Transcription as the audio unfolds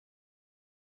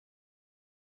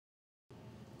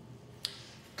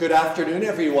Good afternoon,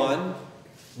 everyone.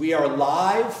 We are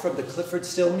live from the Clyfford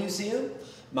Still Museum.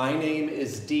 My name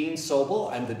is Dean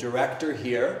Sobel. I'm the director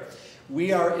here.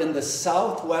 We are in the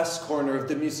southwest corner of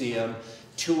the museum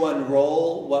to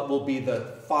unroll what will be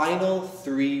the final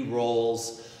 3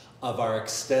 rolls of our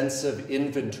extensive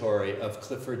inventory of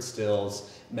Clyfford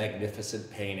Still's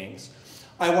magnificent paintings.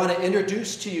 I want to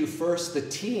introduce to you first the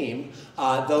team,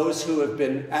 those who have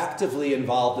been actively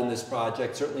involved in this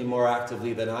project, certainly more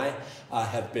actively than I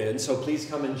have been, so please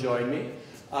come and join me.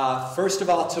 First of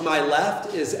all, to my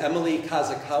left is Emily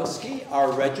Kazakowski,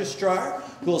 our registrar,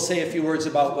 who will say a few words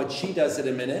about what she does in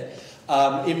a minute.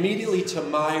 Immediately to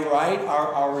my right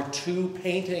are our 2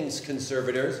 paintings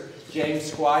conservators,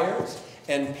 James Squires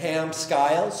and Pam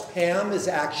Skiles. Pam is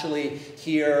actually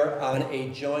here on a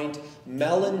joint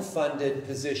Mellon-funded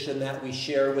position that we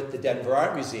share with the Denver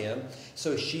Art Museum,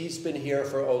 so she's been here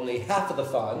for only half of the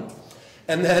fun.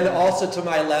 And then also to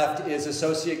my left is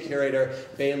Associate Curator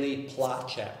Bailey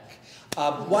Plotchek.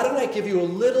 Why don't I give you a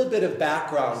little bit of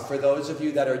background for those of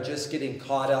you that are just getting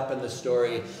caught up in the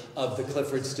story of the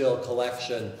Clyfford Still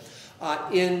collection.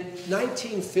 In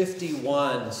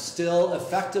 1951, Still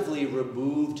effectively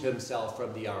removed himself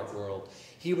from the art world.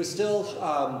 He was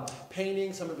still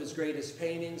painting some of his greatest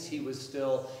paintings. He was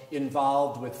still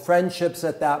involved with friendships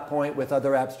at that point with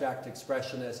other abstract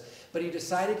expressionists, but he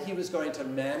decided he was going to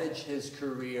manage his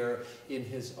career in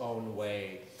his own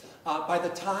way. By the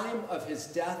time of his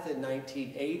death in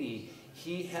 1980,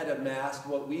 he had amassed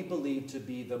what we believe to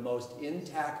be the most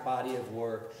intact body of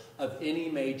work of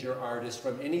any major artist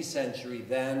from any century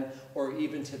then or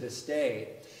even to this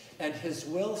day. And his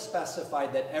will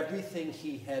specified that everything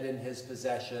he had in his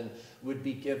possession would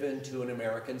be given to an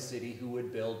American city who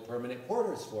would build permanent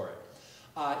quarters for it.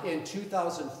 In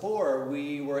 2004,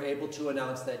 we were able to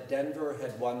announce that Denver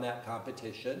had won that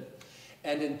competition.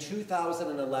 And in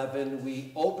 2011,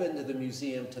 we opened the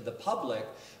museum to the public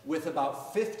with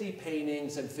about 50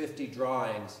 paintings and 50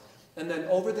 drawings. And then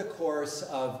over the course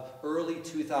of early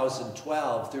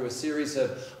 2012, through a series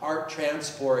of art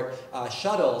transport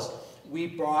shuttles, we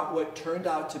brought what turned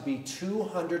out to be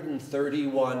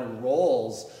 231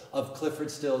 rolls of Clyfford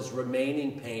Still's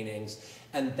remaining paintings.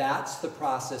 And that's the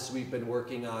process we've been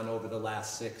working on over the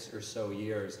last 6 or so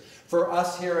years. For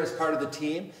us here as part of the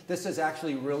team, this is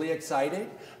actually really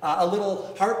exciting. A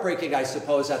little heartbreaking, I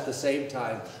suppose, at the same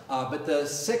time. But the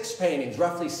 6 paintings,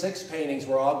 roughly 6 paintings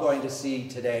we're all going to see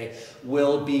today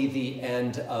will be the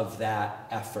end of that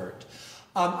effort.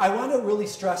 I want to really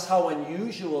stress how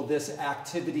unusual this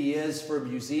activity is for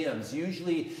museums.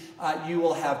 Usually you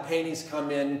will have paintings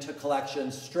come into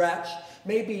collections, stretch.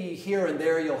 Maybe here and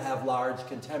there you'll have large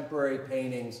contemporary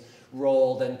paintings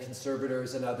rolled, and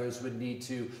conservators and others would need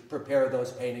to prepare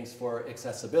those paintings for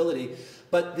accessibility.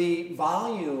 But the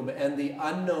volume and the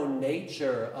unknown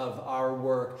nature of our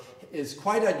work is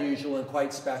quite unusual and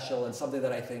quite special, and something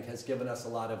that I think has given us a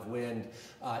lot of wind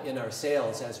in our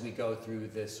sails as we go through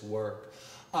this work.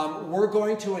 We're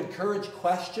going to encourage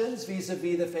questions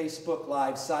vis-a-vis the Facebook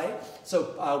Live site.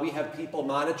 So we have people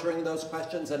monitoring those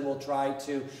questions, and we'll try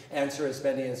to answer as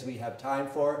many as we have time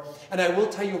for. And I will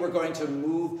tell you we're going to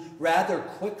move rather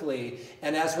quickly,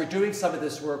 and as we're doing some of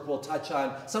this work, we'll touch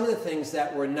on some of the things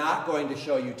that we're not going to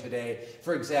show you today.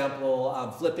 For example,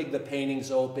 flipping the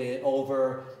paintings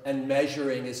over and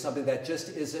measuring is something that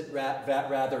just isn't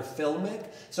rather filmic,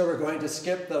 so we're going to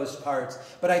skip those parts.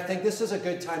 But I think this is a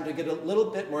good time to get a little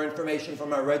bit more information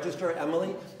from our registrar,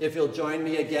 Emily, if you'll join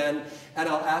me again, and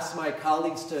I'll ask my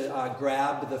colleagues to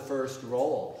grab the first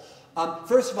roll.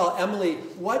 First of all, Emily,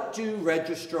 what do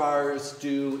registrars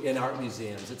do in art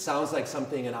museums? It sounds like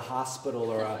something in a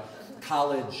hospital or a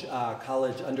college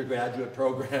undergraduate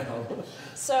program.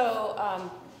 So,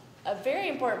 a very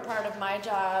important part of my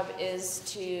job is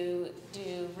to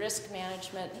do risk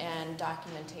management and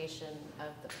documentation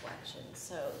of the collection.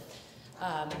 So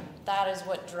that is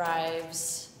what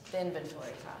drives the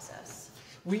inventory process.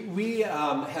 We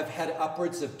have had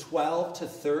upwards of 12 to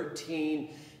 13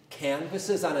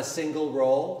 canvases on a single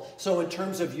roll. So in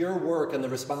terms of your work and the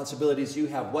responsibilities you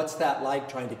have, what's that like,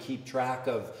 trying to keep track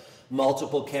of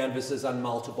multiple canvases on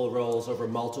multiple rolls over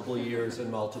multiple years and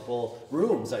multiple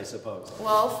rooms, I suppose?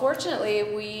 Well,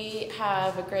 fortunately, we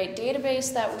have a great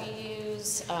database that we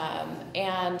use,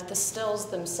 and the stills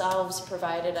themselves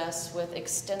provided us with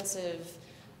extensive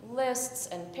lists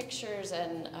and pictures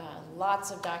and lots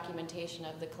of documentation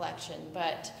of the collection.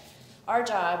 But our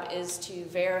job is to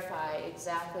verify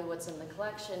exactly what's in the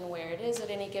collection, where it is at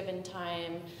any given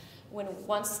time.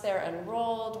 Once they're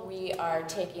unrolled, we are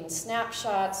taking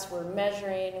snapshots, we're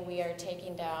measuring, we are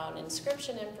taking down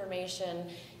inscription information,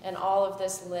 and all of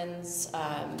this lends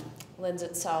lends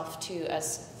itself to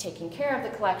us taking care of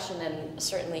the collection and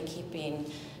certainly keeping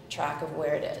track of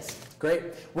where it is. Great.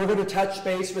 We're going to touch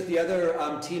base with the other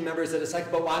team members in a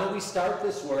second, but why don't we start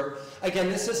this work? Again,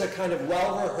 this is a kind of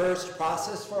well-rehearsed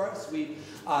process for us. We've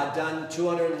done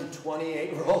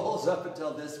 228 rolls up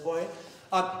until this point.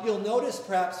 You'll notice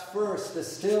perhaps first the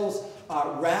stills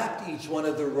wrapped each one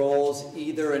of the rolls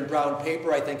either in brown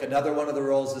paper. I think another one of the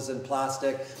rolls is in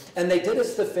plastic. And they did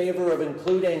us the favor of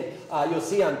including, you'll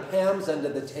see on Pam's end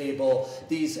of the table,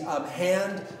 these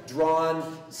hand-drawn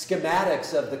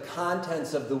schematics of the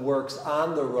contents of the works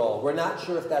on the roll. We're not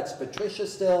sure if that's Patricia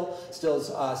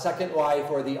Still's second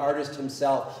wife, or the artist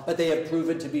himself, but they have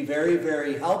proven to be very,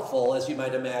 very helpful, as you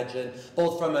might imagine,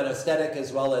 both from an aesthetic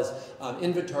as well as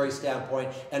inventory standpoint,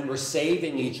 and we're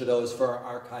saving each of those for our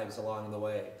archives along the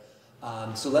way.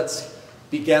 So let's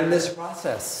begin this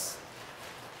process.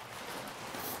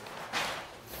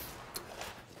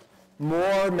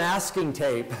 More masking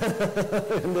tape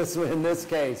in this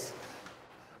case.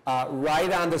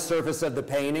 Right on the surface of the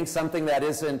painting, something that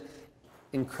isn't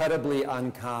incredibly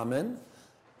uncommon.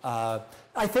 I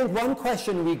think one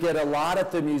question we get a lot at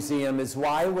the museum is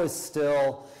why was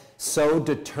Still so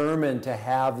determined to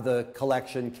have the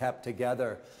collection kept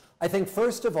together? I think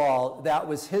first of all, that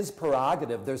was his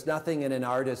prerogative. There's nothing in an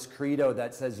artist's credo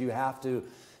that says you have to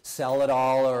sell it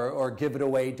all or give it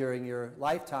away during your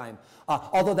lifetime.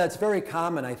 Although that's very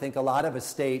common, I think a lot of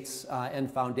estates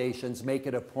and foundations make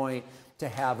it a point to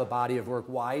have a body of work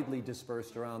widely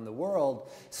dispersed around the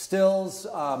world. Still's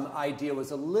idea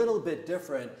was a little bit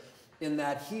different in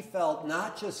that he felt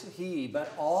not just he,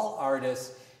 but all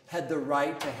artists had the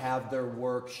right to have their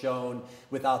work shown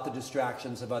without the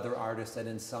distractions of other artists and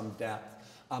in some depth.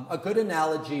 A good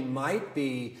analogy might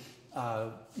be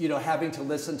having to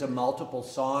listen to multiple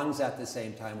songs at the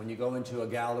same time. When you go into a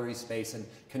gallery space and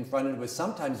confronted with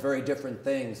sometimes very different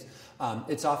things,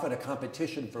 it's often a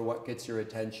competition for what gets your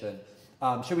attention.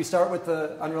 Should we start with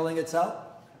the unrolling itself?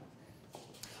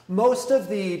 Most of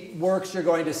the works you're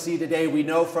going to see today, we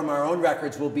know from our own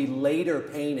records, will be later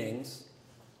paintings.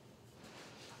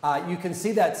 You can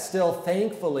see that Still,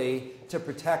 thankfully, to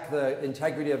protect the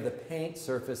integrity of the paint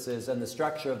surfaces and the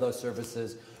structure of those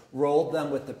surfaces, rolled them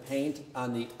with the paint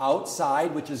on the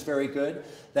outside, which is very good.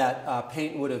 That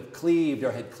paint would have cleaved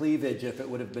or had cleavage if it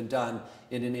would have been done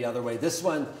in any other way. This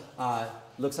one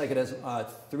looks like it has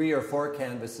 3 or 4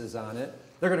 canvases on it.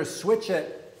 They're going to switch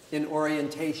it in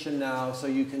orientation now so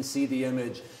you can see the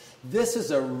image. This is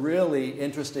a really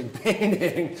interesting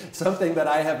painting, something that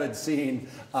I haven't seen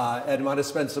and want to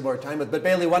spend some more time with. But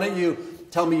Bailey, why don't you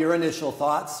tell me your initial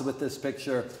thoughts with this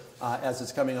picture as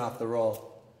it's coming off the roll?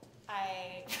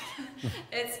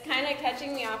 It's kind of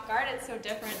catching me off guard. It's so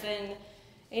different than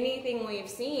anything we've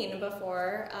seen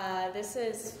before. This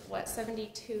is, what,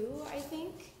 72, I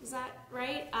think? Is that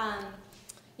right?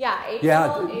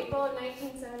 April of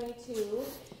 1972.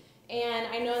 And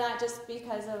I know that just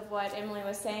because of what Emily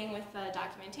was saying with the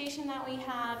documentation that we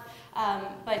have.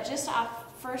 But just off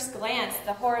first glance,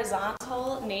 the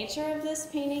horizontal nature of this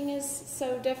painting is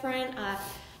so different.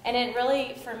 And it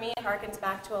really, for me, harkens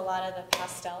back to a lot of the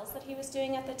pastels that he was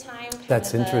doing at the time.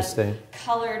 That's interesting.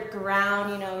 Colored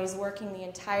ground, he's working the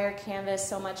entire canvas.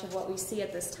 So much of what we see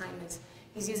at this time is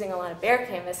he's using a lot of bare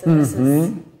canvas, and this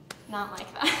is not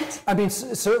like that. I mean,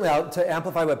 certainly, to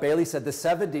amplify what Bailey said, the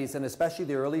 70s, and especially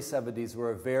the early 70s,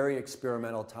 were a very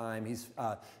experimental time. He's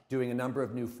doing a number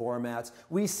of new formats.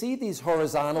 We see these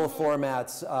horizontal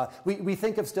formats. We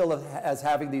think of Still as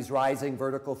having these rising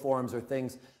vertical forms or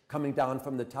things coming down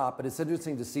from the top, but it's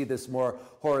interesting to see this more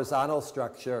horizontal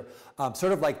structure,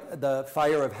 sort of like the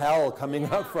fire of hell coming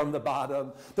up from the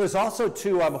bottom. There's also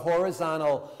 2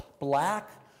 horizontal black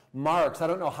marks. I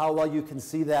don't know how well you can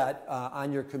see that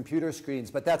on your computer screens,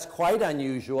 but that's quite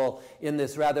unusual in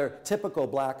this rather typical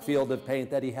black field of paint,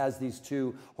 that he has these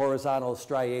 2 horizontal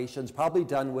striations, probably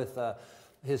done with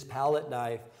his palette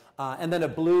knife. And then a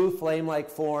blue flame-like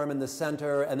form in the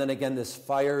center, and then again this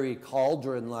fiery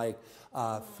cauldron-like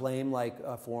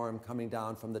flame-like form coming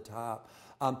down from the top.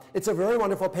 It's a very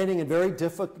wonderful painting and very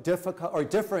difficult or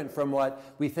different from what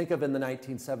we think of in the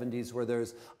 1970s, where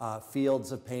there's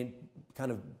fields of paint kind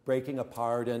of breaking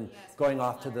apart and going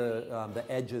off to the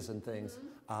edges and things.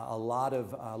 A lot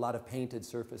of painted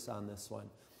surface on this one.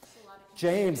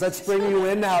 James, let's bring you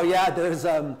in now. Yeah,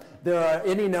 there are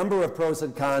any number of pros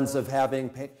and cons of having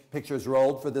pictures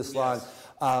rolled for this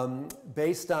long.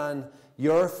 Based on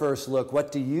your first look,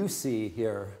 what do you see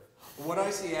here? What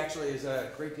I see actually is a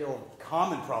great deal of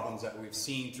common problems that we've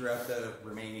seen throughout the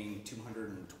remaining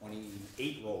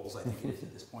 228 rolls, I think it is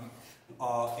at this point.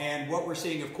 And what we're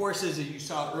seeing, of course, is, as you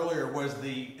saw earlier, was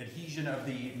the adhesion of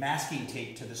the masking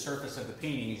tape to the surface of the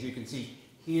painting, as you can see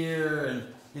here and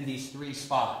in these 3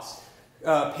 spots.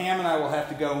 Pam and I will have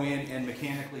to go in and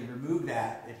mechanically remove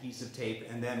that adhesive tape,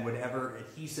 and then whatever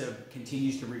adhesive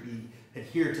continues to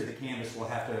adhere to the canvas, we'll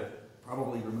have to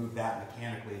probably remove that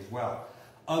mechanically as well.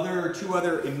 Two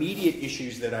other immediate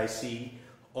issues that I see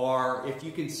are, if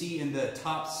you can see in the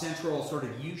top central sort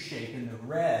of U shape in the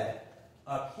red,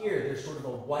 up here there's sort of a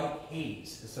white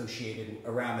haze associated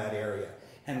around that area.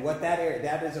 And what that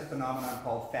is a phenomenon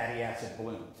called fatty acid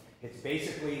bloom. It's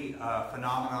basically a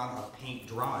phenomenon of paint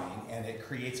drying, and it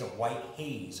creates a white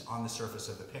haze on the surface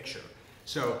of the picture.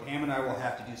 So Pam and I will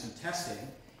have to do some testing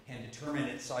and determine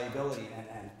its solubility,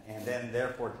 and then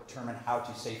therefore determine how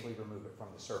to safely remove it from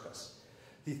the surface.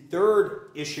 The third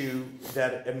issue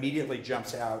that immediately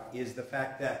jumps out is the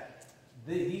fact that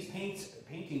these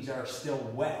paintings are still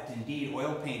wet. Indeed,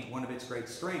 oil paint, one of its great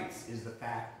strengths is the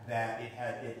fact that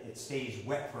it stays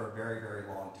wet for a very, very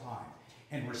long time.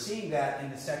 And we're seeing that in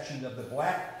the section of the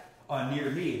black near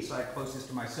me, the side closest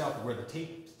to myself, where the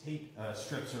tape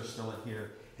strips are still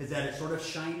adhered, is that it's sort of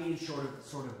shiny and sort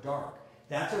of dark.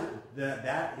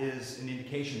 That is an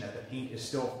indication that the paint is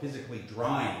still physically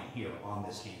drying here on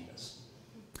this canvas.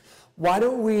 Why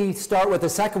don't we start with the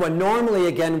second one? Normally,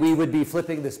 again, we would be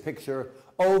flipping this picture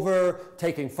over,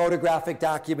 taking photographic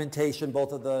documentation,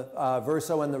 both of the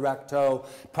verso and the recto,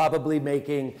 probably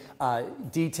making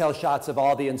detail shots of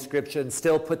all the inscriptions,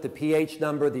 still put the PH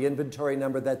number, the inventory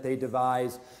number that they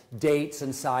devise, dates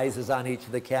and sizes on each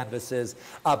of the canvases.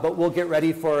 But we'll get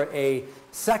ready for a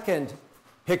second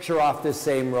picture off this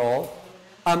same roll.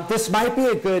 This might be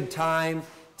a good time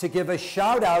to give a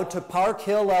shout out to Park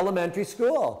Hill Elementary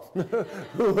School,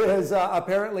 who is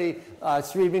apparently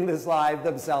streaming this live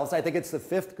themselves. I think it's the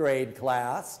 5th grade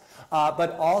class.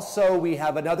 But also we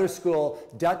have another school,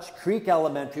 Dutch Creek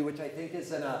Elementary, which I think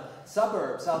is in a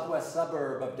suburb, southwest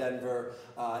suburb of Denver,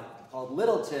 called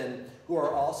Littleton, who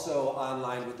are also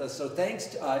online with us. So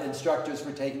thanks, instructors,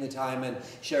 for taking the time and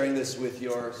sharing this with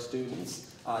your students.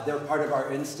 They're part of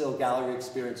our Instill Gallery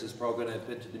Experiences program. I've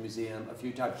been to the museum a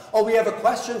few times. Oh, we have a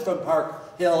question from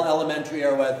Park Hill Elementary.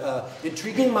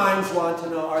 Intriguing minds want to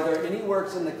know, are there any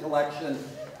works in the collection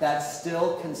that's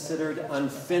still considered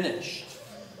unfinished?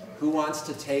 Who wants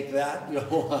to take that?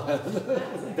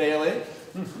 Bailey?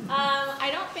 I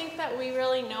don't think that we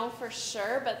really know for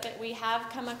sure, but that we have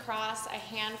come across a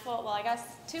handful, well, I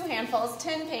guess 2 handfuls,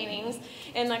 10 paintings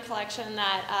in the collection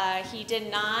that he did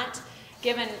not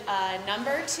given a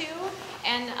number to,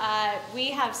 and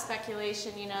we have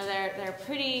speculation, they're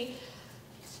pretty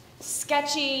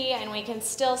sketchy, and we can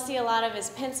still see a lot of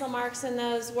his pencil marks in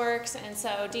those works, and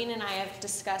so Dean and I have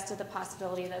discussed the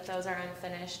possibility that those are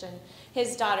unfinished, and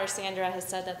his daughter Sandra has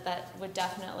said that that would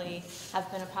definitely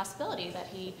have been a possibility, that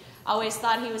he always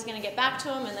thought he was going to get back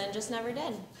to him and then just never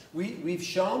did. We've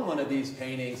shown one of these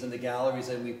paintings in the galleries,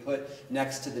 and we put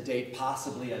next to the date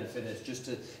possibly unfinished, just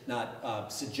to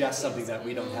not suggest something that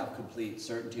we don't have complete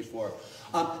certainty for.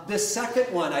 This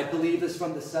second one, I believe, is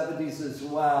from the 70s as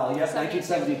well. Yes,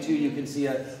 1972. You can see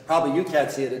it. Probably you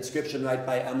can't see it. Inscription right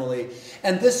by Emily.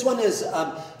 And this one is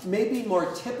maybe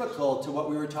more typical to what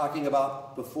we were talking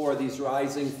about before, these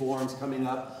rising forms coming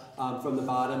up from the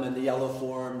bottom and the yellow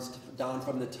forms down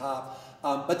from the top.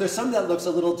 But there's some that looks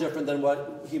a little different than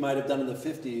what he might have done in the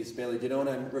 50s. Bailey, do you know what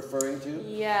I'm referring to?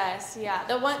 Yes, yeah.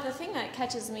 The thing that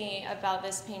catches me about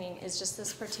this painting is just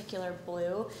this particular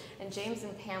blue, and James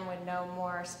and Pam would know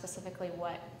more specifically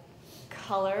what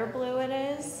color blue it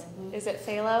is. Is it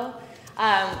phthalo?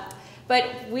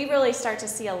 But we really start to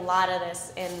see a lot of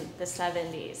this in the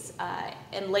 70s.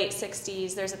 In late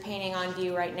 60s, there's a painting on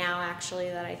view right now, actually,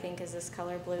 that I think is this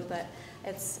color blue, but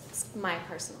it's my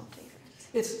personal favorite.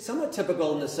 It's somewhat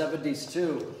typical in the 70s,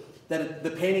 too, that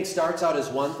the painting starts out as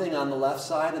one thing on the left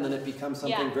side, and then it becomes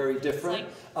something very different.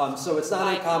 So it's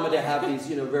not uncommon to have these,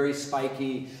 very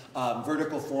spiky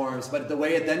vertical forms, but the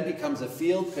way it then becomes a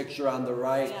field picture on the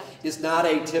right is not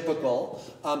atypical.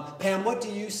 Pam, what do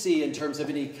you see in terms of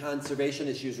any conservation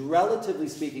issues? Relatively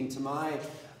speaking, to my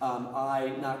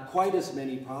eye, not quite as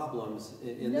many problems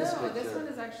in this picture. No, this one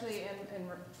is actually in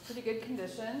pretty good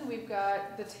condition. We've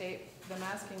got the tape, the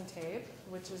masking tape,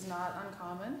 which is not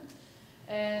uncommon.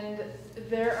 And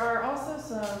there are also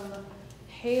some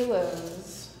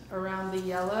halos around the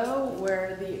yellow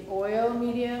where the oil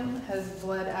medium has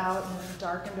bled out and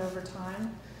darkened over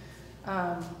time.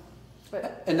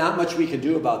 But And not much we can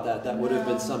do about that. That would have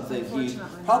been No, something he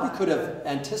unfortunately probably not. could have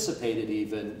anticipated,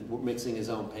 even mixing his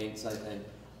own paints, I think.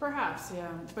 perhaps, yeah.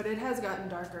 But it has gotten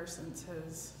darker since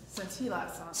he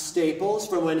last saw them. Staples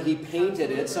from when he painted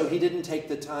it, so he didn't take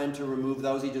the time to remove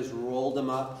those. He just rolled them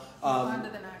up. On to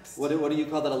the next. What do you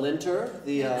call that? A linter?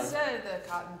 It's the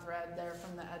cotton thread there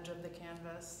from the edge of the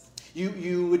canvas.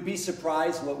 You would be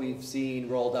surprised what we've seen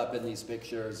rolled up in these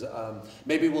pictures.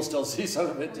 Maybe we'll still see some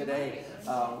of it today.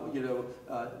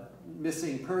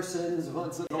 Missing persons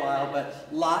once in a while, but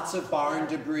lots of barn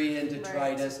debris and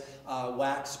detritus,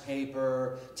 wax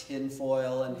paper, tin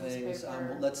foil, and things.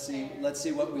 Let's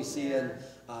see what we see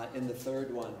in the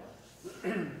third one.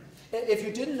 If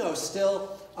you didn't know, still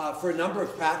for a number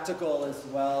of practical as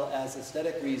well as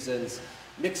aesthetic reasons,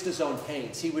 mixed his own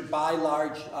paints. He would buy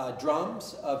large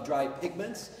drums of dry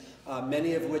pigments,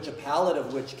 many of which, a pallet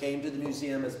of which came to the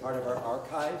museum as part of our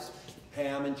archives.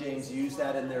 Pam and James used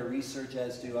that in their research,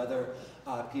 as do other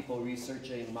people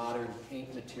researching modern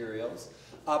paint materials.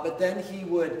 But then he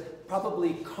would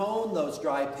probably cone those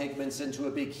dry pigments into a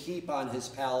big heap on his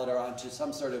palette or onto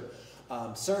some sort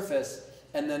of surface,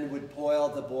 and then would boil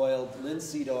the boiled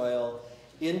linseed oil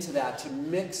into that to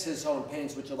mix his own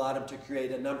paints, which allowed him to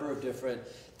create a number of different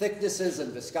thicknesses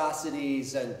and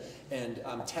viscosities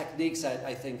and techniques that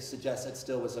I think suggest that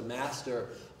Still was a master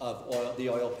of the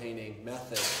oil painting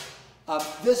method.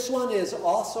 This one is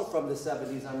also from the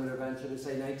 70s, I'm going to venture to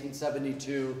say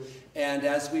 1972, and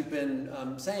as we've been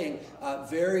saying,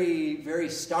 very, very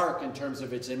stark in terms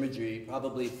of its imagery.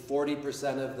 Probably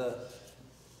 40% of the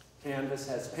canvas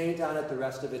has paint on it, the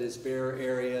rest of it is bare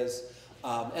areas.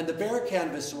 And the bare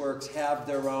canvas works have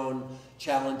their own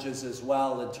challenges as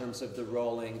well in terms of the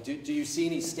rolling. Do you see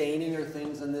any staining or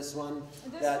things in this one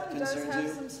that concerns you? This one does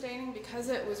have some staining because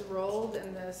it was rolled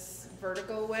in this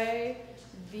vertical way.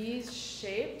 These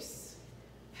shapes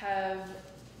have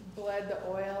bled the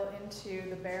oil into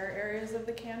the bare areas of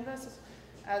the canvas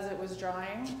as it was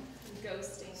drying.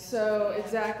 Ghosting. So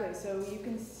exactly, so you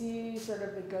can see sort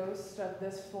of the ghost of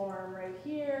this form right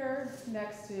here,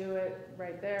 next to it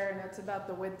right there, and that's about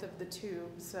the width of the tube,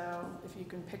 so if you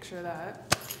can picture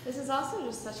that. This is also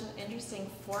just such an interesting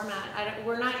format.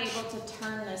 We're not able to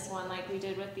turn this one like we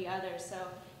did with the others, so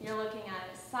you're looking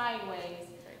at it sideways,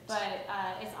 but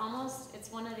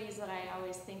it's one of these that I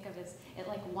always think of as it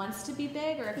like wants to be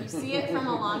big, or if you see it from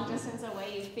a long distance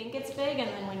away, you think it's big, and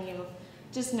then when you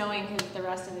just knowing the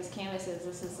rest of his canvases,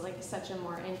 this is like such a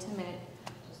more intimate,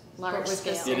 large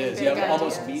scale. It is, yeah,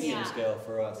 almost medium scale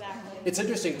for us. Exactly. It's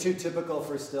interesting too, typical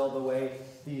for Still, the way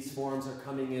these forms are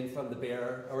coming in from the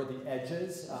bare or the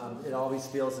edges. It always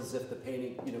feels as if the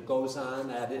painting, goes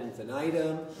on ad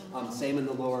infinitum. Same in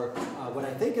the lower. What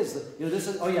I think is, this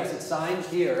is, oh yes, it's signed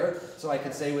here, so I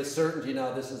can say with certainty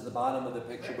now this is the bottom of the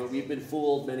picture. But we've been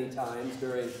fooled many times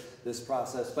during this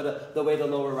process. But the way the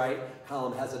lower right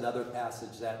column has another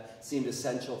passage that seemed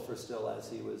essential for Still as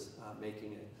he was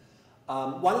making it.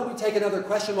 Why don't we take another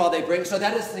question while they bring, so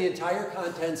that is the entire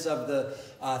contents of the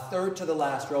third to the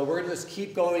last row. We're going to just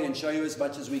keep going and show you as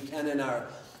much as we can in our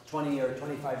 20 or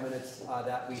 25 minutes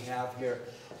that we have here.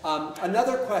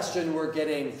 Another question we're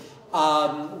getting,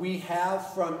 we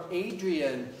have from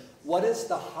Adrian, what is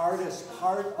the hardest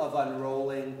part of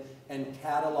unrolling and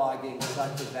cataloging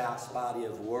such a vast body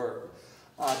of work?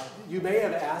 You may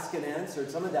have asked and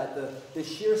answered some of that. The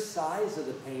sheer size of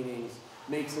the paintings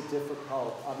makes it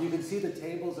difficult. You can see the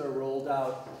tables are rolled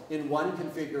out in one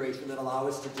configuration that allow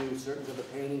us to do certain of the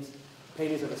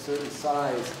paintings of a certain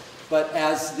size. But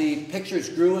as the pictures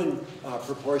grew in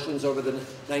proportions over the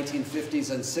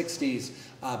 1950s and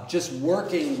 60s, just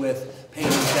working with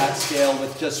paintings that scale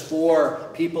with just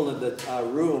 4 people in the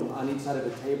room on each side of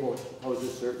the table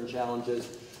poses certain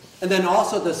challenges. And then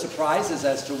also the surprises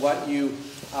as to what you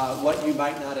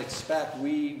might not expect.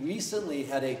 We recently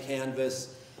had a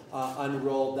canvas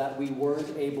unrolled that we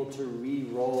weren't able to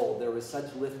re-roll. There was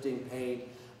such lifting paint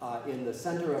in the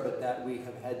center of it that we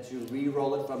have had to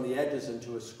re-roll it from the edges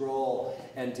into a scroll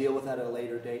and deal with that at a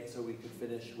later date so we could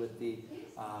finish with the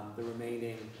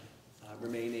remaining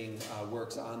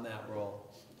works on that roll.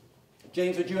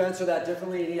 James, would you answer that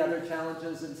differently? Any other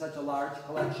challenges in such a large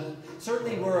collection?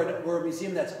 Certainly we're a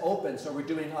museum that's open, so we're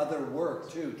doing other work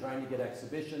too, trying to get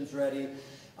exhibitions ready,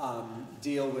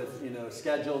 deal with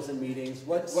schedules and meetings.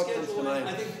 What comes to mind?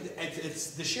 I think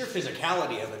it's the sheer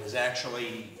physicality of it is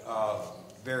actually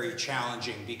very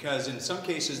challenging, because in some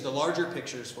cases the larger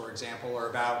pictures, for example, are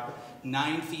about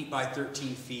 9 feet by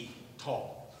 13 feet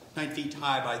tall, 9 feet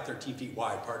high by 13 feet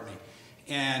wide, pardon me.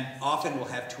 And often we'll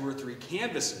have 2 or 3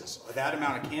 canvases, that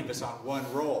amount of canvas on one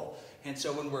roll. And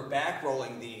so when we're back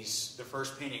rolling the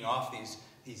first painting off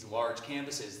these large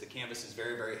canvases, the canvas is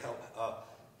very, very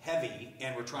heavy,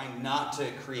 and we're trying not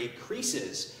to create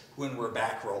creases when we're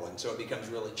back rolling, so it becomes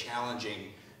really challenging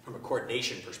from a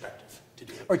coordination perspective to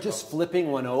do it. Or just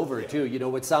flipping one over, too. You know,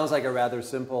 what sounds like a rather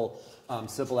simple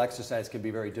exercise can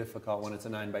be very difficult when it's a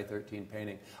 9x13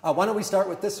 painting. Why don't we start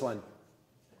with this one?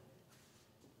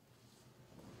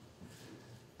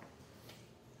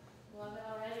 Love it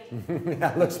already.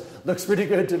 Yeah, looks pretty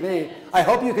good to me. I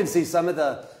hope you can see some of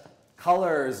the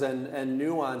colors and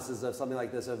nuances of something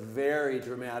like this, a very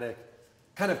dramatic,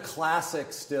 kind of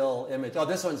classic still image. Oh,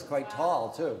 this one's quite tall,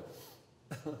 too.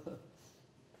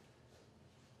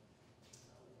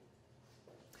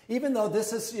 Even though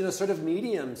this is, you know, sort of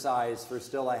medium size for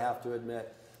still, I have to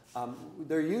admit.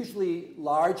 They're usually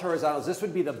large horizontals. This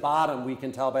would be the bottom, we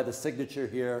can tell by the signature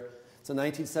here. It's a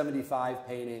 1975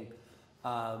 painting.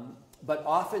 But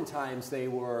oftentimes they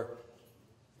were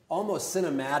almost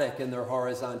cinematic in their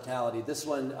horizontality. This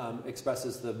one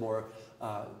expresses the more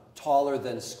taller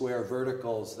than square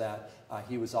verticals that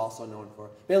he was also known for.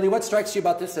 Bailey, what strikes you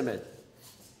about this image?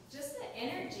 Just the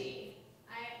energy.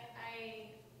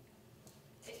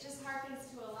 It just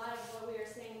harkens to a lot of what we were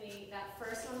saying. That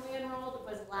first one we enrolled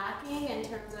was lacking in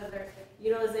terms of their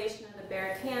utilization of the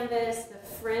bare canvas, the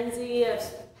frenzy of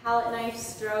palette knife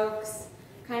strokes,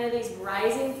 kind of these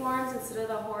rising forms instead of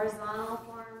the horizontal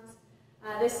forms.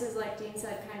 This is, like Dean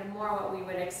said, kind of more what we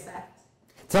would expect.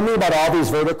 Something about all these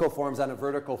vertical forms on a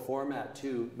vertical format,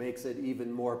 too, makes it even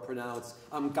more pronounced.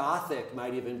 Gothic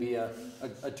might even be a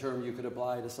term you could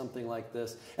apply to something like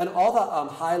this. And all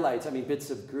the highlights, I mean,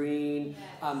 bits of green.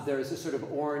 Yes. There's this sort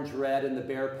of orange-red in the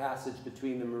bare passage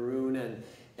between the maroon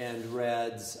and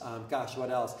reds. Gosh, what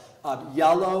else?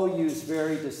 Yellow used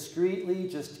very discreetly,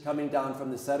 just coming down from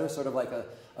the center, sort of like a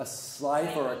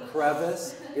slice or a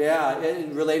crevice. Yeah,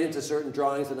 related to certain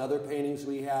drawings and other paintings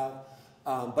we have.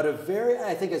 But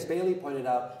I think as Bailey pointed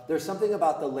out, there's something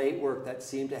about the late work that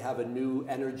seemed to have a new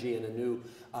energy and a new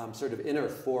sort of inner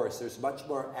force. There's much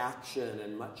more action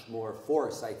and much more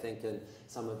force, I think, in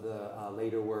some of the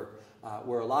later work,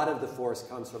 where a lot of the force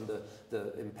comes from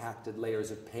the impacted layers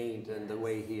of paint and the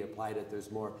way he applied it. There's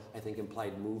more, I think,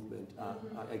 implied movement.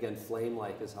 Again,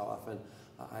 flame-like is how often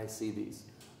I see these.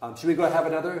 Should we go have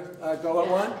another go at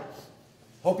one?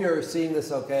 Hope you're seeing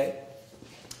this okay.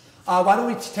 Why don't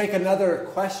we take another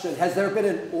question? Has there been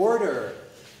an order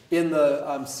in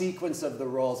the sequence of the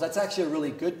rolls? That's actually a really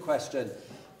good question.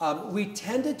 We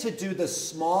tended to do the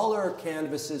smaller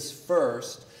canvases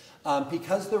first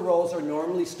because the rolls are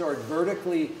normally stored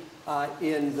vertically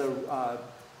in the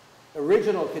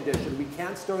original condition. We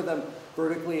can't store them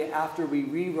vertically after we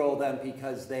re-roll them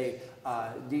because they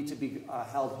need to be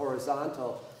held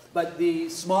horizontal. But the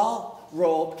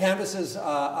small canvases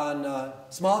on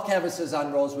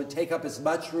rolls would take up as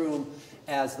much room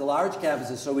as the large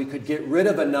canvases, so we could get rid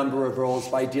of a number of rolls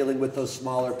by dealing with those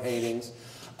smaller paintings.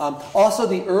 Also,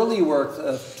 the early work,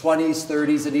 the 20s,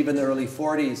 30s, and even the early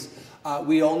 40s,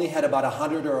 we only had about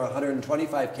 100 or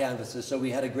 125 canvases, so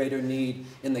we had a greater need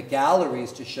in the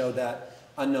galleries to show that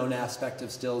unknown aspect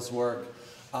of Still's work.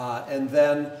 And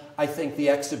then I think the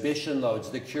exhibition loads,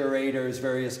 the curators,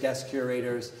 various guest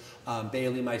curators,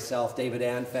 Bailey, myself, David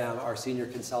Anfam, our senior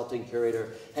consulting curator,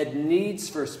 had needs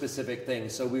for specific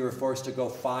things, so we were forced to go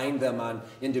find them on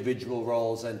individual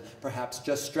rolls and perhaps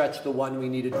just stretch the one we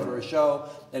needed for a show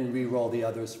and re-roll the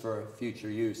others for future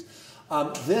use.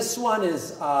 This one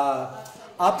is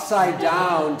upside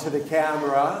down to the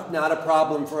camera. Not a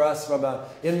problem for us from an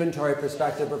inventory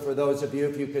perspective, but for those of you,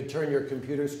 if you could turn your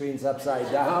computer screens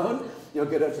upside down, you'll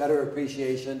get a better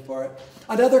appreciation for it.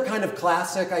 Another kind of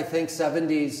classic, I think,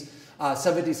 70s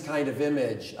kind of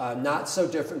image. Not so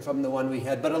different from the one we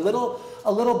had, but a little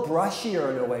brushier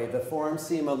in a way. The forms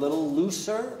seem a little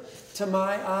looser to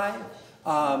my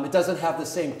eye. It doesn't have the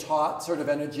same taut sort of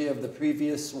energy of the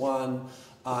previous one.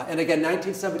 And again,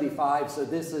 1975, so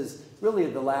this is really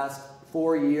the last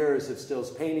 4 years of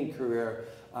Still's painting career.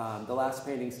 The last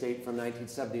paintings date from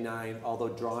 1979, although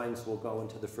drawings will go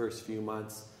into the first few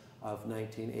months of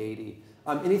 1980.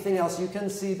 Anything else you can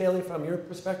see, Bailey, from your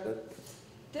perspective?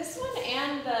 This one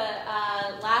and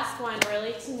the last one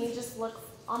really, to me, just look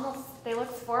they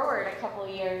look forward a couple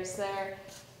years.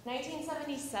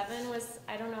 1977 was,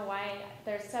 I don't know why,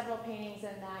 there's several paintings in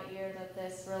that year that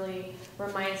this really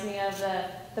reminds me of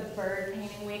the bird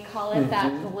painting, we call it,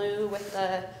 that blue with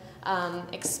the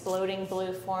exploding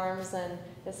blue forms, and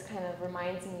this kind of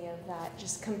reminds me of that,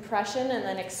 just compression and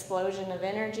then explosion of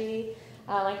energy.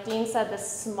 Like Dean said, the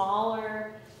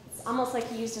smaller, it's almost like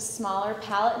he used a smaller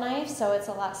palette knife, so it's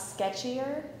a lot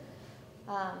sketchier.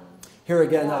 Here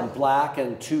again on black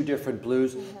and two different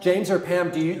blues. James or Pam,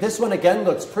 this one again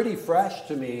looks pretty fresh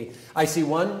to me. I see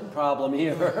one problem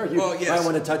here. You might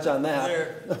want to touch on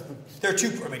that. There are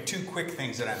two quick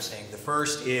things that I'm saying. The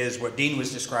first is what Dean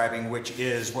was describing, which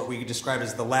is what we describe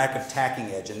as the lack of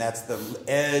tacking edge, and that's the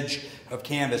edge of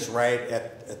canvas right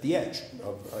at the edge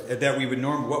of, that we would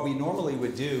what we normally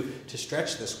would do to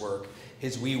stretch this work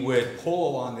is we would pull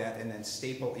along that and then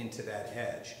staple into that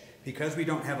edge. Because we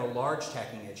don't have a large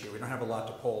tacking edge here, we don't have a lot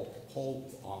to pull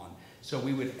on. So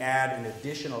we would add an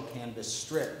additional canvas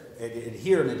strip,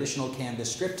 adhere an additional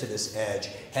canvas strip to this edge,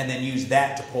 and then use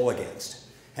that to pull against.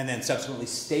 And then subsequently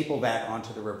staple that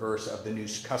onto the reverse of the new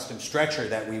custom stretcher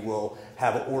that we will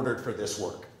have ordered for this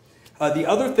work. The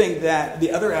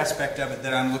other aspect of it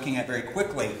that I'm looking at very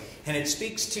quickly, and it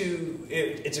speaks to,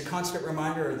 it's a constant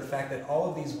reminder of the fact that all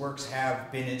of these works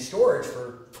have been in storage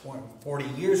for 40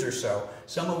 years or so,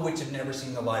 some of which have never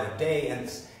seen the light of day, and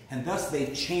thus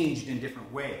they've changed in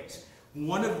different ways.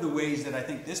 One of the ways that I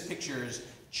think this picture has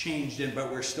changed in,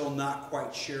 but we're still not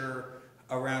quite sure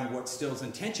around what Still's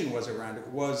intention was around it,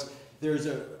 was there's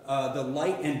the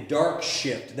light and dark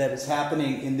shift that is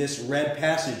happening in this red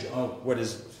passage of what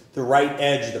is the right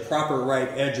edge, the proper right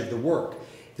edge of the work.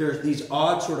 There's these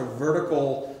odd sort of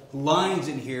vertical lines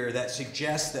in here that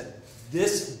suggest that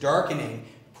this darkening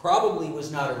probably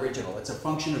was not original. It's a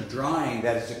function of drying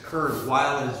that has occurred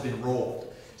while it has been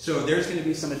rolled. So there's going to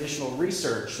be some additional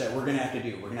research that we're going to have to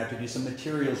do. We're going to have to do some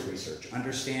materials research,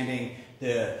 understanding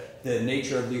the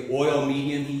nature of the oil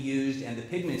medium he used and the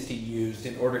pigments he used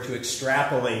in order to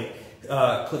extrapolate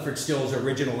Clyfford Still's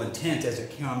original intent as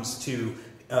it comes to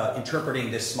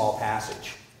interpreting this small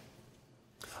passage.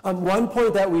 One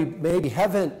point that we maybe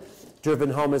haven't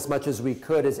driven home as much as we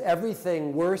could is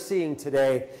everything we're seeing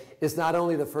today is not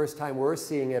only the first time we're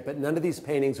seeing it, but none of these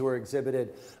paintings were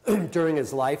exhibited during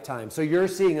his lifetime. So you're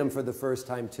seeing them for the first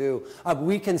time too.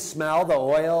 We can smell the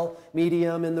oil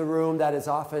medium in the room. That is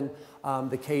often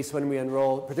the case when we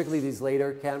unroll, particularly these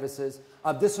later canvases.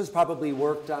 This was probably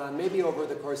worked on maybe over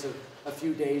the course of a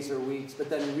few days or weeks, but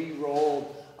then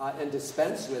re-rolled and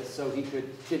dispensed with so he could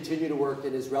continue to work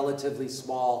in his relatively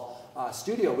small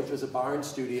studio, which was a barn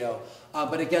studio.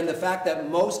 But again, the fact that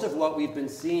most of what we've been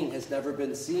seeing has never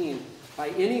been seen by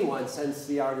anyone since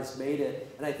the artist made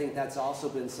it, and I think that's also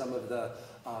been some of the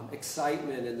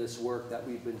excitement in this work that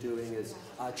we've been doing, is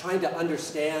trying to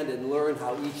understand and learn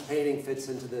how each painting fits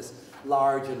into this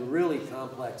large and really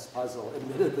complex puzzle,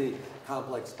 admittedly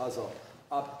complex puzzle.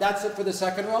 That's it for the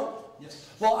second row? Yes.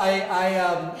 Well, I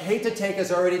hate to take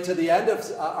us already to the end of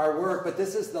our work, but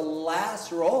this is the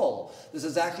last roll. This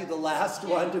is actually the last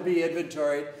one to be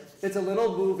inventoried. It's a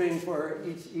little moving for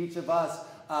each of us.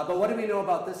 But what do we know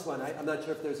about this one? I'm not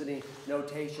sure if there's any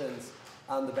notations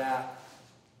on the back.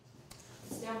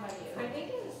 It's down by you. I think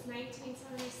it was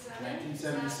 1977.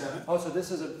 1977. Oh, so this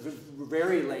is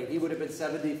very late. He would have been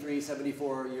 73,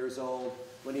 74 years old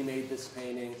when he made this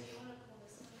painting.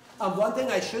 One thing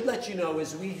I should let you know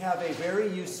is we have a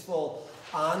very useful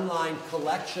online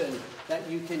collection that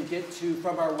you can get to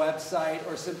from our website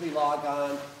or simply log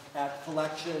on at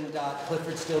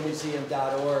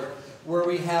collection.cliffordstillmuseum.org, where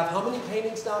we have, how many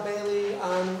paintings now, Bailey,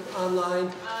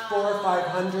 online? 400 or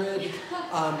 500?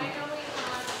 I know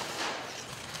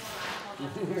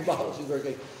we have. Wow, she's very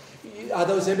good.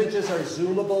 Those images are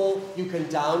zoomable. You can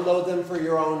download them for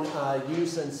your own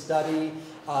use and study.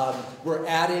 We're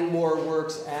adding more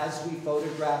works as we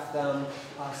photograph them.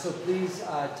 So please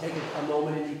take a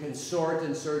moment and you can sort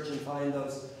and search and find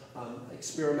those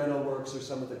experimental works or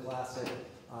some of the classic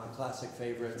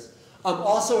favorites.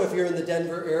 Also, if you're in the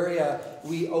Denver area,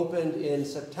 we opened in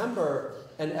September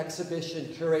an exhibition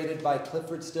curated by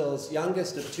Clyfford Still's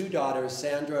youngest of two daughters,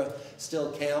 Sandra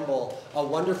Still Campbell, a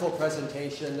wonderful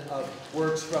presentation of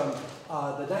works from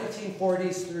the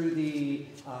 1940s through the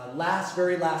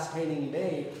very last painting he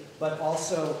made, but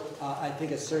also, I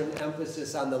think, a certain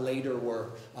emphasis on the later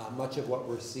work, much of what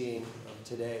we're seeing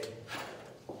today.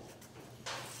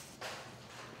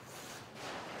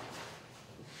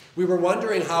 We were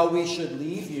wondering how we should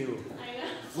leave you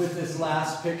with this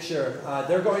last picture.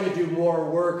 They're going to do more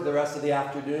work the rest of the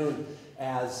afternoon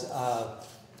as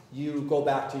you go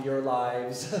back to your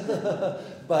lives.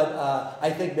 But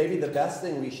I think maybe the best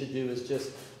thing we should do is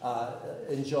just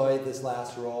enjoy this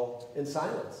last roll in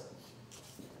silence.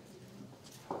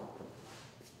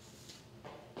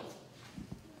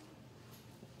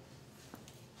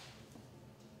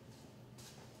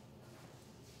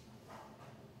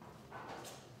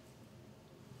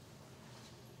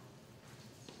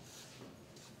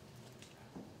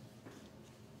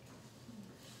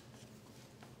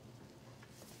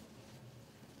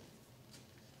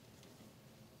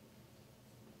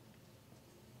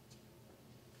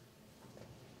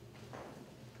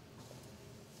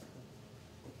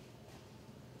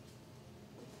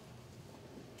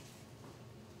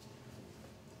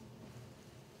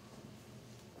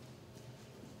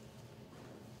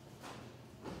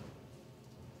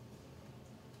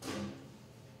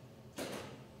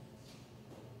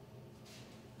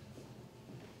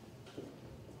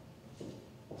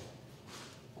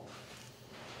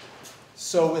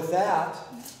 So with that,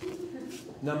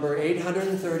 number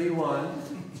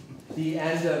 831, the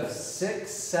end of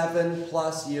 6,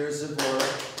 7+ years of work.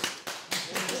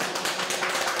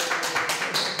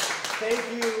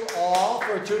 Thank you all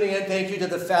for tuning in. Thank you to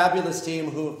the fabulous team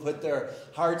who have put their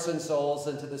hearts and souls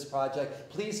into this project.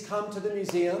 Please come to the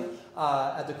museum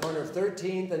at the corner of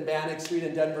 13th and Bannock Street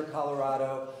in Denver,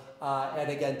 Colorado.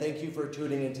 And again, thank you for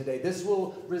tuning in today. This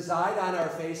will reside on our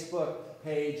Facebook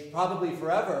page probably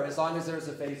forever, as long as there's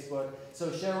a Facebook.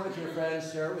 So share it with your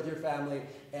friends, share it with your family,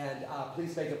 and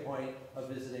please make a point of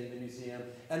visiting the museum.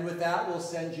 And with that, we'll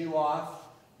send you off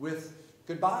with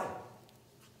goodbye.